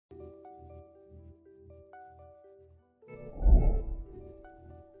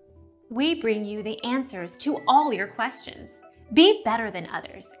We bring you the answers to all your questions. Be better than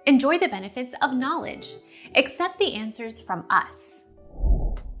others. Enjoy the benefits of knowledge. Accept the answers from us.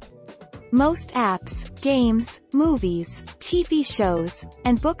 Most apps, games, movies, TV shows,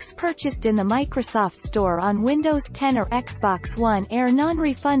 and books purchased in the Microsoft Store on Windows 10 or Xbox One are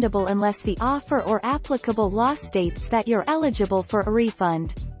non-refundable unless the offer or applicable law states that you're eligible for a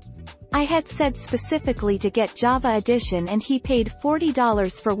refund. I had said specifically to get Java Edition and he paid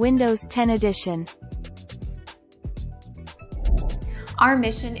 $40 for Windows 10 Edition. Our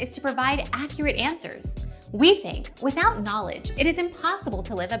mission is to provide accurate answers. We think without knowledge, it is impossible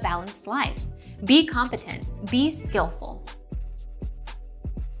to live a balanced life. Be competent, be skillful.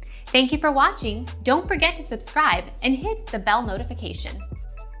 Thank you for watching. Don't forget to subscribe and hit the bell notification.